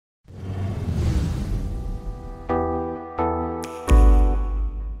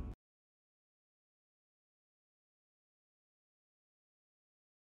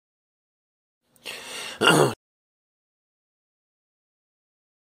A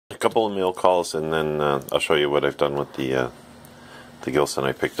couple of mail calls, and then I'll show you what I've done with the Gilson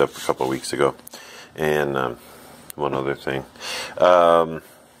I picked up a couple of weeks ago. And one other thing. I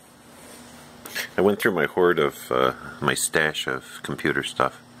went through my hoard of my stash of computer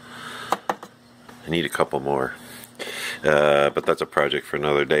stuff. I need a couple more. But that's a project for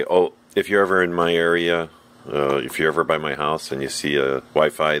another day. Oh, if you're ever in my area, if you're ever by my house and you see a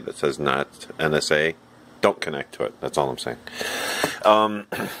Wi-Fi that says not NSA, don't connect to it. That's all I'm saying.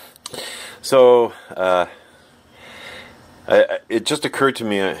 It just occurred to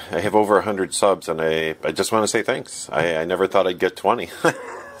me, I have over 100 subs, and I just want to say thanks. I never thought I'd get 20.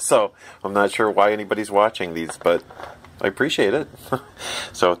 So I'm not sure why anybody's watching these, but I appreciate it.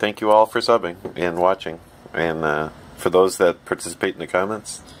 So thank you all for subbing and watching. And for those that participate in the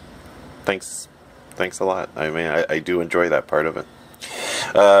comments, thanks a lot. I mean, I do enjoy that part of it.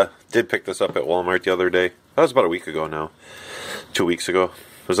 Did pick this up at Walmart the other day. That was about a week ago now. 2 weeks ago.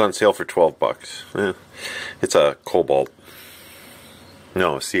 It was on sale for 12 bucks. It's a Cobalt.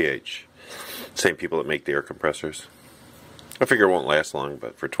 No, CH. Same people that make the air compressors. I figure it won't last long,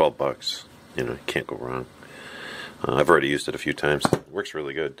 but for 12 bucks, you know, you can't go wrong. I've already used it a few times. It works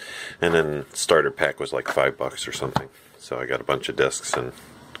really good. And then starter pack was like 5 bucks or something. So I got a bunch of discs and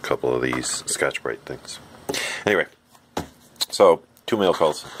a couple of these Scotch-Brite things. Anyway, so 2 mail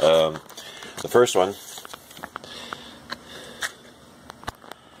calls. The first one,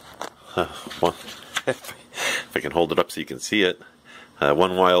 if I can hold it up so you can see it,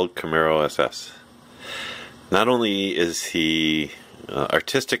 One Wild CamaroSS. Not only is he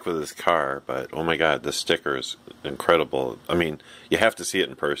artistic with his car, but oh my god, this sticker is incredible. I mean, you have to see it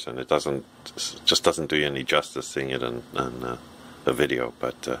in person. It just doesn't do you any justice seeing it on a video,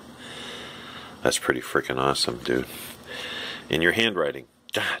 but that's pretty freaking awesome, dude. And your handwriting,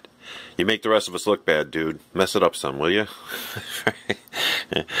 god, you make the rest of us look bad, dude. Mess it up some, will you?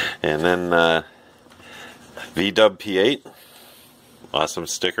 And then VeeDub P8, awesome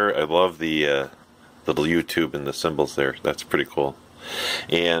sticker. I love the little YouTube and the symbols there. That's pretty cool.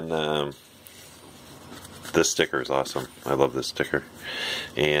 And this sticker is awesome. I love this sticker.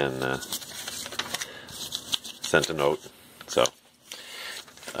 And sent a note. So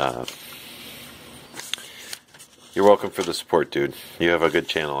you're welcome for the support, dude. You have a good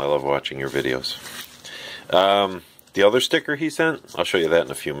channel. I love watching your videos. The other sticker he sent, I'll show you that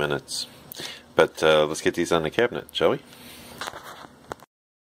in a few minutes. But let's get these on the cabinet, shall we?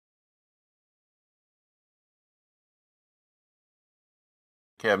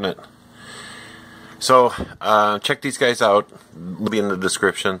 Cabinet. So check these guys out. It'll be in the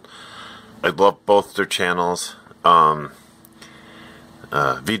description. I love both their channels. VeeDub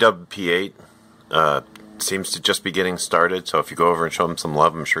P8 seems to just be getting started, so if you go over and show him some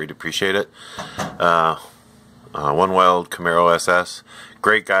love, I'm sure he'd appreciate it. One Wild CamaroSS,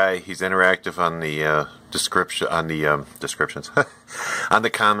 great guy. He's interactive on the description, on the descriptions, on the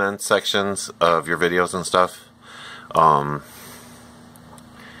comment sections of your videos and stuff.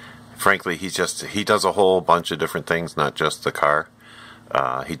 Frankly, he does a whole bunch of different things, not just the car.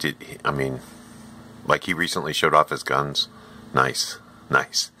 I mean, like he recently showed off his guns. Nice.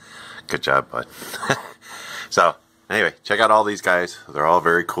 Good job, bud. So, anyway, check out all these guys. They're all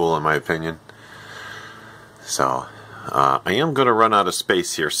very cool in my opinion. So, I am going to run out of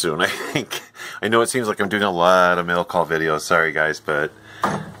space here soon, I think. I know it seems like I'm doing a lot of mail call videos. Sorry, guys, but,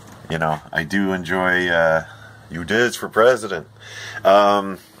 you know, I do enjoy, you dids for president.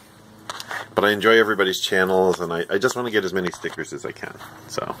 But I enjoy everybody's channels, and I just want to get as many stickers as I can.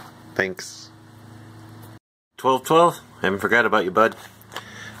 So, thanks. 1212, I haven't forgot about you, bud.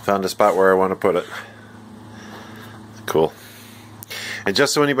 Found a spot where I want to put it. Cool. And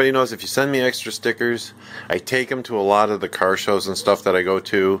just so anybody knows, if you send me extra stickers, I take them to a lot of the car shows and stuff that I go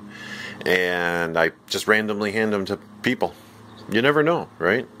to, and I just randomly hand them to people. You never know,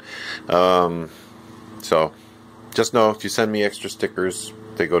 right? So, just know if you send me extra stickers,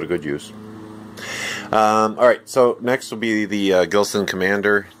 they go to good use. Alright, so next will be the Gilson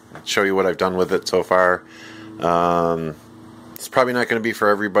Commander. I'll show you what I've done with it so far. It's probably not going to be for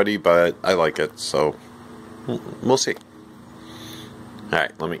everybody, but I like it, so we'll see.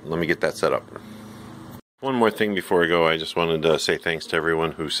 Alright, let me get that set up. One more thing before I go, I just wanted to say thanks to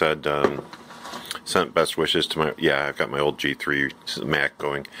everyone who said, sent best wishes to my, yeah, I've got my old G3 Mac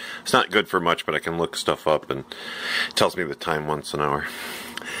going. It's not good for much, but I can look stuff up, and it tells me the time once an hour.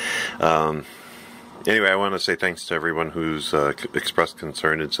 Anyway, I want to say thanks to everyone who's expressed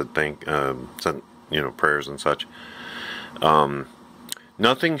concern and said sent, you know, prayers and such.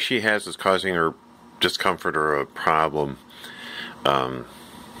 Nothing she has is causing her discomfort or a problem.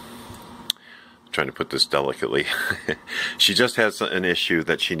 trying to put this delicately. She just has an issue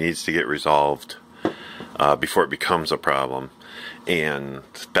that she needs to get resolved before it becomes a problem, and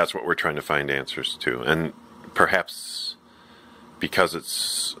that's what we're trying to find answers to. And perhaps because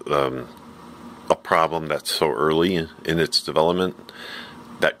it's a problem that's so early in its development,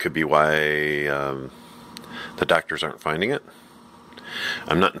 that could be why the doctors aren't finding it.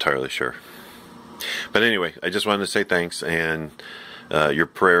 I'm not entirely sure. But anyway, I just wanted to say thanks, and your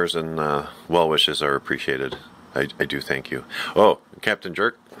prayers and well wishes are appreciated. I do thank you. Oh, Captain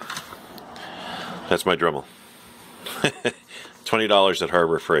Jerk, that's my Dremel. $20 at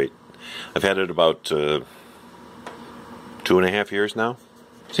Harbor Freight. I've had it about 2.5 years now.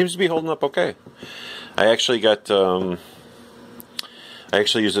 Seems to be holding up okay. I actually got I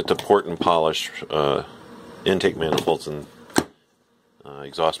actually use it to port and polish intake manifolds and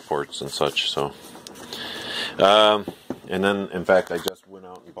exhaust ports and such. So, and then in fact I just went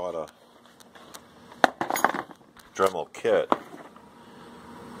out and bought a Dremel kit,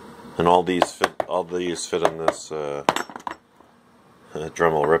 and all these fit in this Dremel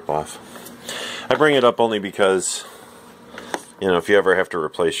ripoff. I bring it up only because, you know, if you ever have to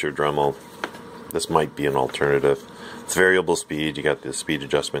replace your Dremel, this might be an alternative. It's variable speed. You got the speed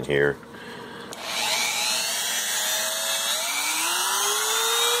adjustment here.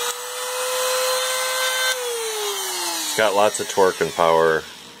 It's got lots of torque and power.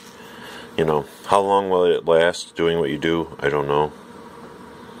 You know, how long will it last doing what you do? I don't know.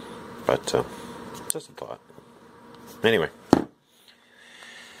 But just a thought. Anyway.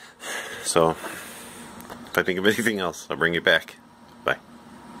 So, if I think of anything else, I'll bring you back. Bye.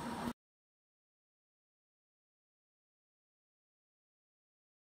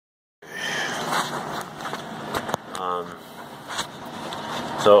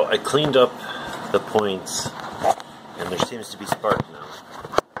 So I cleaned up the points, and there seems to be spark now.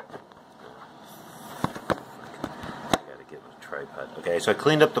 I gotta get a tripod. Okay, so I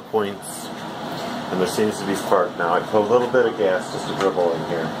cleaned up the points, and there seems to be spark now. I put a little bit of gas, just a dribble in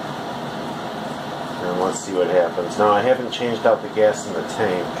here. And let's see what happens. Now, I haven't changed out the gas in the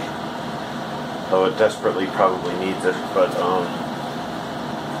tank, though it desperately probably needs it, but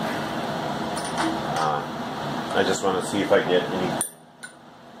I just want to see if I get anything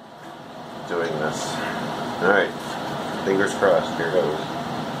doing this. Alright, fingers crossed, here goes.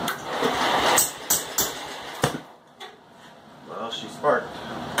 Well, she sparked.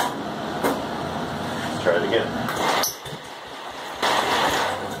 Let's try it again.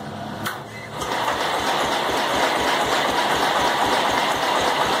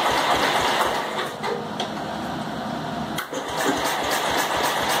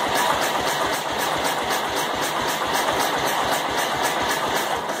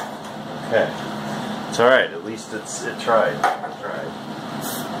 Okay, it's all right. At least it tried. It tried.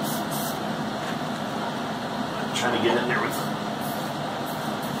 I'm trying to get in there with it.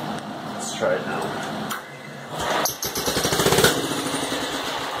 Let's try it now.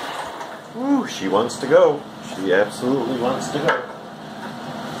 Woo! She wants to go. She absolutely wants to go.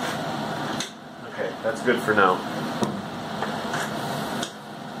 Okay, that's good for now.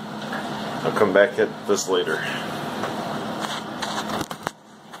 I'll come back at this later.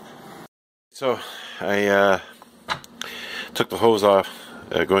 So I took the hose off,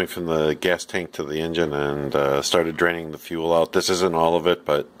 going from the gas tank to the engine, and started draining the fuel out. This isn't all of it,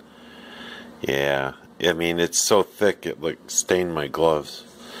 but yeah, I mean, it's so thick it like stained my gloves.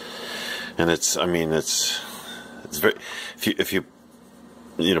 And it's, I mean, it's very, if you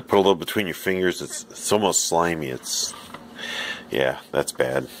you know, put a little between your fingers, it's almost slimy. It's, yeah, that's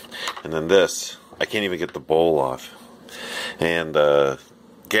bad. And then this, I can't even get the bowl off. And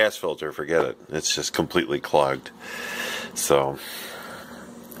gas filter, forget it. It's just completely clogged. So,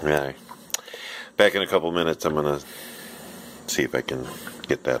 yeah. Back in a couple minutes, I'm gonna see if I can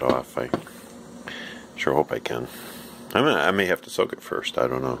get that off. I sure hope I can. I may have to soak it first. I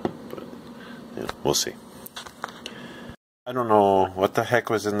don't know, but yeah, we'll see. I don't know what the heck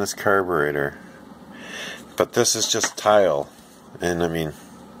was in this carburetor, but this is just tile, and I mean,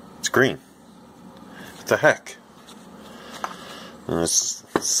 it's green. What the heck? And it's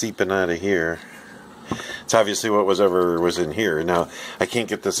seeping out of here. It's obviously what was in here. Now, I can't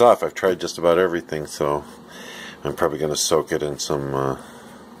get this off. I've tried just about everything, so I'm probably going to soak it in some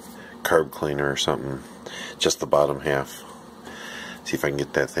carb cleaner or something. Just the bottom half. See if I can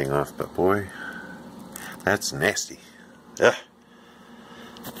get that thing off. But boy, that's nasty. Ugh.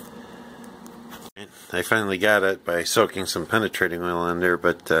 I finally got it by soaking some penetrating oil on there,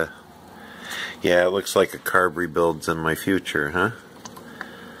 but yeah, it looks like a carb rebuild's in my future, huh?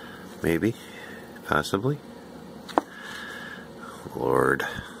 Maybe. Possibly. Lord.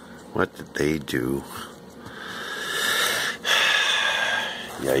 What did they do?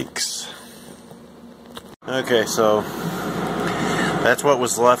 Yikes. Okay, so that's what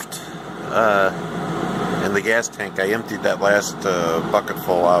was left in the gas tank. I emptied that last bucket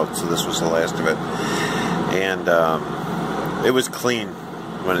full out, so this was the last of it. And it was clean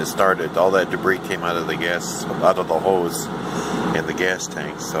when it started. All that debris came out of the gas, out of the hose in the gas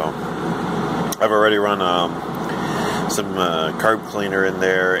tank. So I've already run some carb cleaner in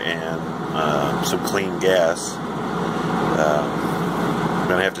there and some clean gas. I'm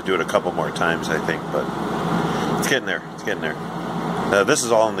gonna have to do it a couple more times, I think, but it's getting there. It's getting there. This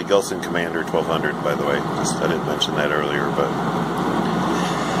is all in the Gilson Commander 1200, by the way. I didn't mention that earlier, but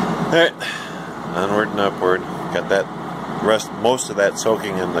all right, onward and upward. Got that most of that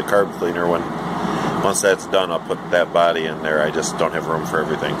soaking in the carb cleaner. Once that's done, I'll put that body in there. I just don't have room for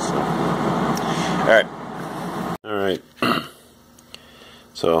everything. So, all right.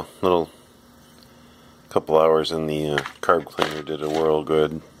 So little couple hours in the carb cleaner did a whirl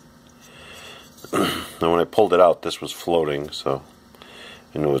good. Now when I pulled it out, this was floating, so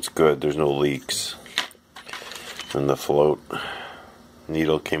I know it's good. There's no leaks. And the float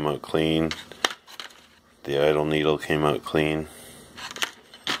needle came out clean. The idle needle came out clean.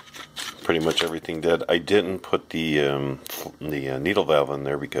 Pretty much everything did. I didn't put the needle valve in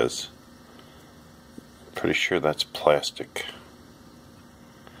there because I'm pretty sure that's plastic.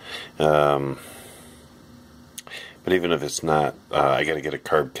 But even if it's not, I gotta get a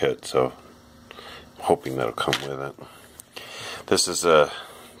carb kit, so I'm hoping that'll come with it. This is the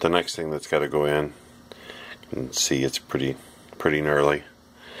next thing that's got to go in. You can see it's pretty gnarly,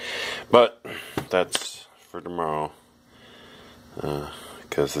 but that's for tomorrow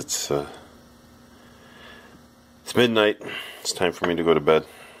because it's midnight. It's time for me to go to bed.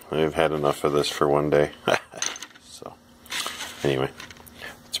 I've had enough of this for one day. So anyway,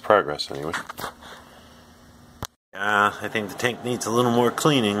 it's progress anyway. I think the tank needs a little more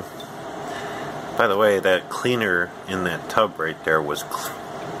cleaning. By the way, that cleaner in that tub right there was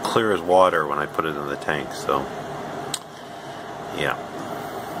clear as water when I put it in the tank, so yeah.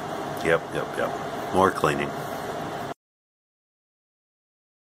 Yep. More cleaning.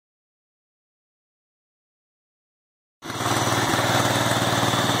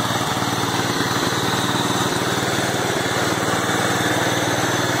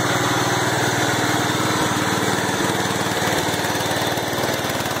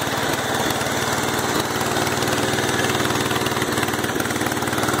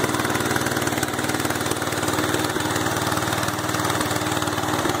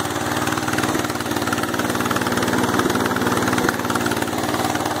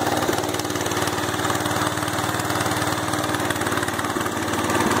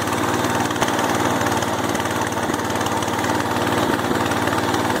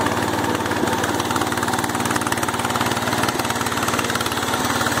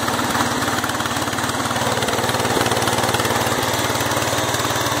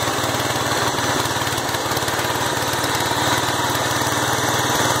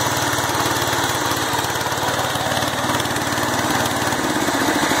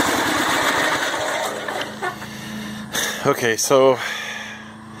 Okay, so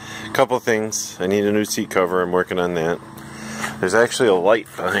a couple things. I need a new seat cover. I'm working on that. There's actually a light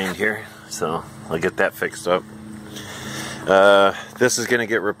behind here, so I'll get that fixed up. This is going to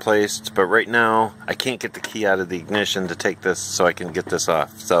get replaced, but right now I can't get the key out of the ignition to take this so I can get this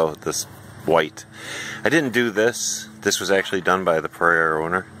off. So this white. I didn't do this. This was actually done by the prior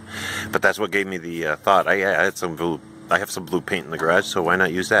owner, but that's what gave me the thought. I had some blue. I have some blue paint in the garage, so why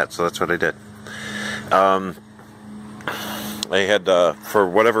not use that? So that's what I did. I had, for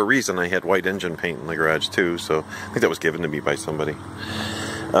whatever reason, I had white engine paint in the garage too, so I think that was given to me by somebody.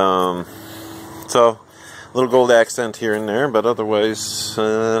 So, a little gold accent here and there, but otherwise,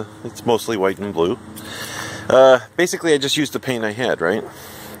 it's mostly white and blue. Basically, I just used the paint I had, right?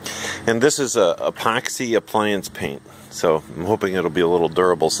 And this is a epoxy appliance paint, so I'm hoping it'll be a little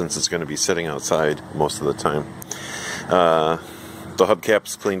durable since it's going to be sitting outside most of the time. The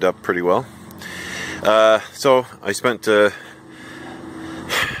hubcap's cleaned up pretty well. So I spent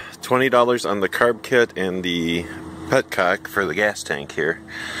 $20 on the carb kit and the petcock for the gas tank here.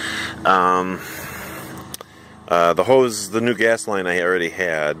 The hose, the new gas line I already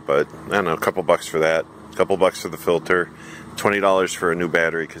had, but I don't know, a couple bucks for that, a couple bucks for the filter, $20 for a new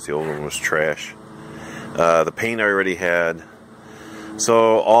battery because the old one was trash. The paint I already had.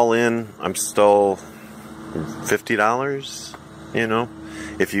 So all in, I'm still $50, you know,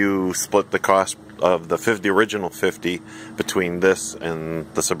 if you split the cost of the original 50 between this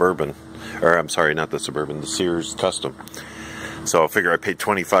and the Suburban, or I'm sorry, not the Suburban, the Sears Custom. So I figure I paid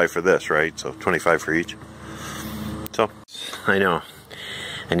 $25 for this, right? So $25 for each. So I know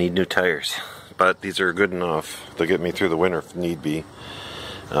I need new tires, but these are good enough. They'll get me through the winter if need be.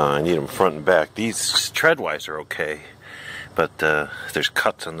 I need them front and back. These tread-wise are okay, but there's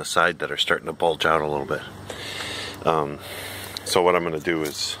cuts on the side that are starting to bulge out a little bit. So what I'm going to do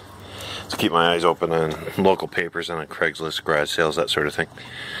is keep my eyes open on local papers and on Craigslist, garage sales, that sort of thing.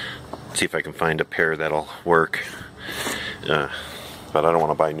 See if I can find a pair that'll work. But I don't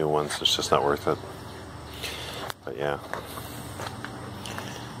want to buy new ones. It's just not worth it. But yeah.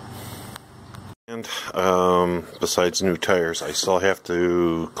 And besides new tires, I still have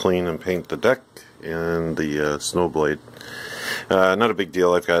to clean and paint the deck and the snow blade. Not a big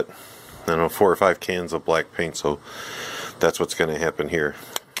deal. I've got, I don't know, 4 or 5 cans of black paint, so that's what's going to happen here.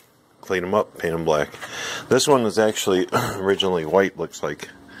 Clean them up, paint them black. This one is actually originally white, looks like.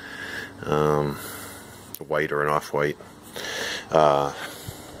 White or an off-white.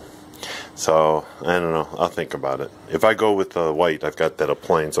 So, I don't know. I'll think about it. If I go with the white, I've got that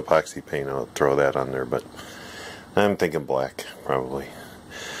appliance epoxy paint. I'll throw that on there, but I'm thinking black, probably.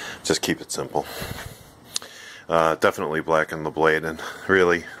 Just keep it simple. Definitely blacken the blade, and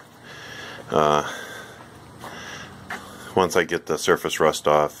really, once I get the surface rust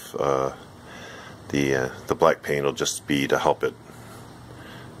off, the black paint will just be to help it,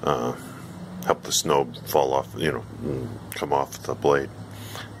 help the snow fall off, you know, come off the blade,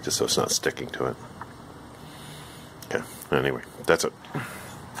 just so it's not sticking to it. Yeah, anyway, that's it.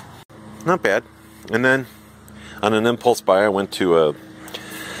 Not bad. And then, on an impulse buy, I went to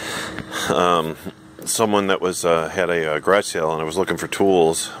someone that was had a garage sale, and I was looking for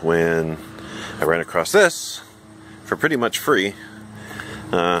tools when I ran across this for pretty much free.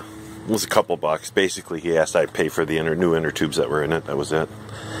 It was a couple bucks. Basically, he asked I pay for the new inner tubes that were in it. That was it.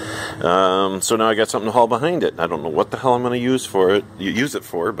 So now I got something to haul behind it. I don't know what the hell I'm going to use it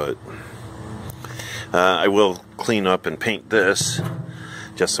for, but I will clean up and paint this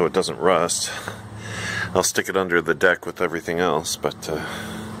just so it doesn't rust. I'll stick it under the deck with everything else, but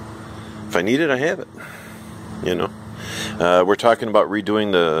if I need it, I have it. You know, we're talking about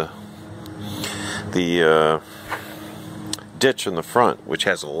redoing the ditch in the front, which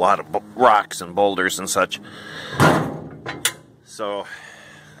has a lot of rocks and boulders and such. So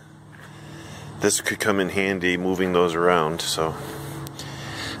this could come in handy, moving those around. So,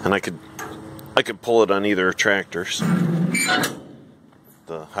 and I could pull it on either tractors,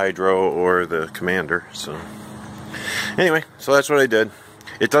 the Hydro or the Commander. So anyway, so that's what I did.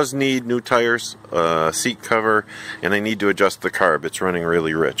 It does need new tires, seat cover, and I need to adjust the carb. It's running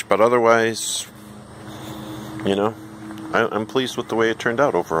really rich, but otherwise, you know, I'm pleased with the way it turned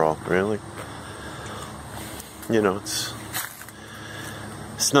out overall. Really, you know, it's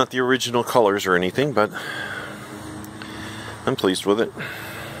not the original colors or anything, but I'm pleased with it.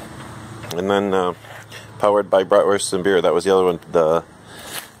 And then powered by Bratwurst and Beer. That was the other one the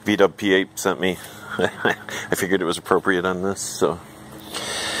VeeDub P8 sent me. I figured it was appropriate on this, so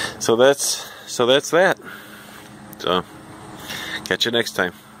that's that. So catch you next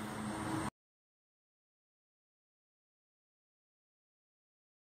time.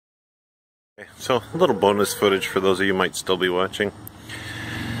 Okay, so a little bonus footage for those of you who might still be watching.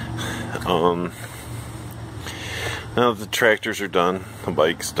 Now the tractors are done, the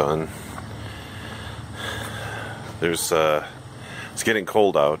bike's done. It's getting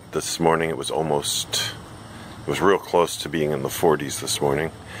cold out. This morning it was real close to being in the 40s this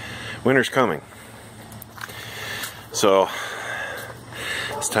morning. Winter's coming. So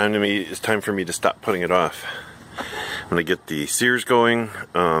it's time for me to stop putting it off. I'm gonna get the sears going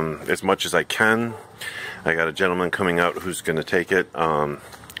as much as I can. I got a gentleman coming out who's gonna take it.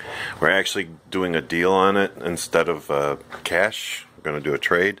 We're actually doing a deal on it instead of cash. We're gonna do a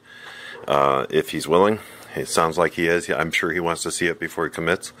trade if he's willing. It sounds like he is. I'm sure he wants to see it before he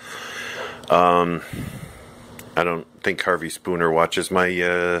commits. I don't think Harvey Spooner watches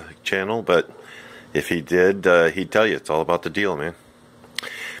my channel, but if he did, he'd tell you it's all about the deal, man.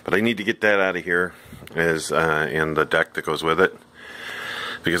 But I need to get that out of here, and the deck that goes with it,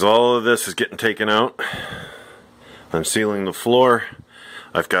 because all of this is getting taken out. I'm sealing the floor.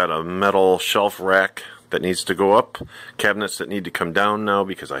 I've got a metal shelf rack that needs to go up, cabinets that need to come down now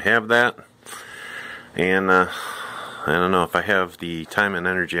because I have that. And I don't know, if I have the time and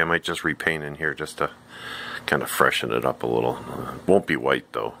energy, I might just repaint in here just to kind of freshen it up a little. It won't be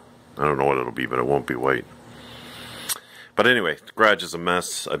white though. I don't know what it'll be, but it won't be white. But anyway, the garage is a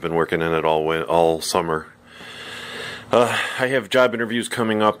mess. I've been working in it all summer. I have job interviews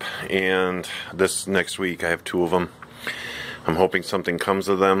coming up, and this next week I have 2 of them. I'm hoping something comes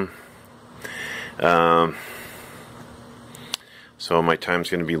of them. so my time's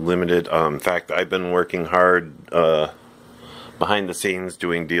going to be limited. In fact, I've been working hard behind the scenes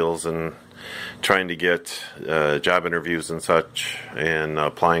doing deals and trying to get job interviews and such, and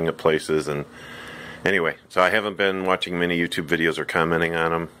applying at places. And anyway, so I haven't been watching many YouTube videos or commenting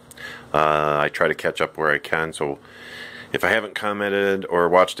on them. I try to catch up where I can, so if I haven't commented or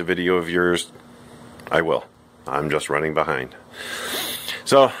watched a video of yours, I will. I'm just running behind.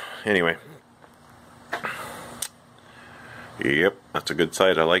 So anyway, yep, that's a good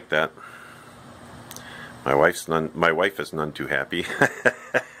site. I like that. My wife is none too happy.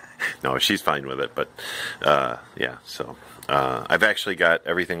 No, she's fine with it, but yeah, so I've actually got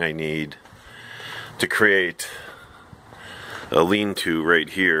everything I need to create a lean-to right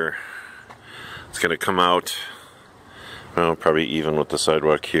here. It's going to come out, well, probably even with the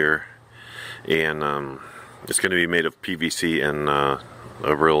sidewalk here, and it's going to be made of PVC and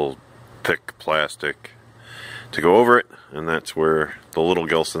a real thick plastic to go over it, and that's where the little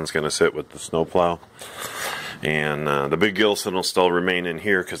Gilson's going to sit with the snowplow. And the big Gilson will still remain in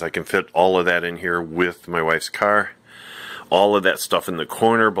here because I can fit all of that in here with my wife's car. All of that stuff in the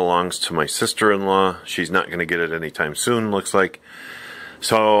corner belongs to my sister-in-law. She's not going to get it anytime soon, looks like.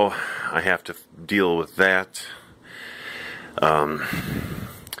 So I have to deal with that.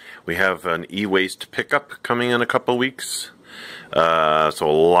 We have an e-waste pickup coming in a couple weeks. So a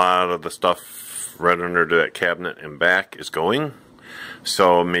lot of the stuff right under that cabinet and back is going.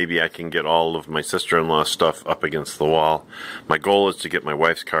 So maybe I can get all of my sister-in-law's stuff up against the wall. My goal is to get my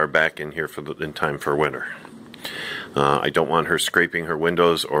wife's car back in here in time for winter. I don't want her scraping her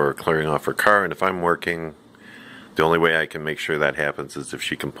windows or clearing off her car, and if I'm working, the only way I can make sure that happens is if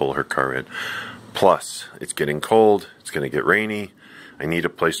she can pull her car in. Plus, it's getting cold, it's going to get rainy, I need a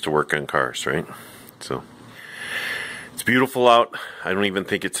place to work on cars, right? So, it's beautiful out. I don't even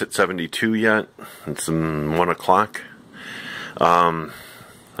think it's hit 72 yet. It's 1 o'clock.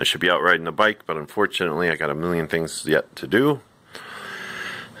 I should be out riding the bike, but unfortunately I got a million things yet to do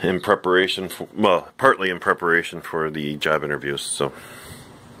in preparation for, well, partly in preparation for the job interviews, so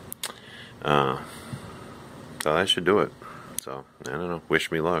that should do it. So, I don't know,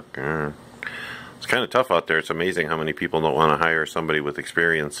 wish me luck. It's kind of tough out there. It's amazing how many people don't want to hire somebody with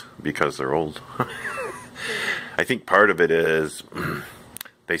experience because they're old. I think part of it is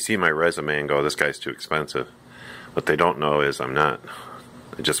they see my resume and go, this guy's too expensive. What they don't know is I'm not.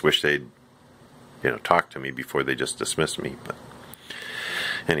 I just wish they'd, talk to me before they just dismiss me. But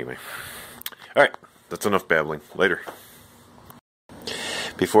anyway. Alright, that's enough babbling. Later.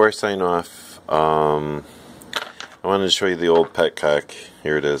 Before I sign off, I wanted to show you the old petcock.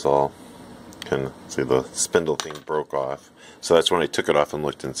 Here it is all. Kind of see the spindle thing broke off. So that's when I took it off and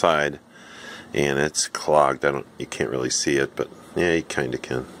looked inside. And it's clogged. You can't really see it, but yeah, you kind of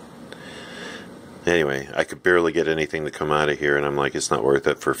can. Anyway, I could barely get anything to come out of here, and I'm like, it's not worth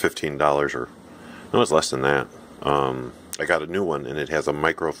it for $15 or, no, it's less than that. I got a new one, and it has a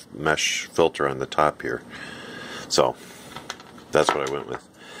micro mesh filter on the top here. So, that's what I went with.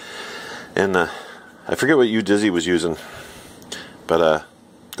 And I forget what Dizzy was using, but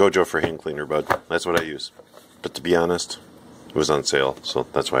Gojo for hand cleaner, bud. That's what I use. But to be honest, it was on sale, so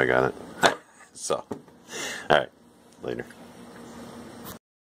that's why I got it. So, alright, later.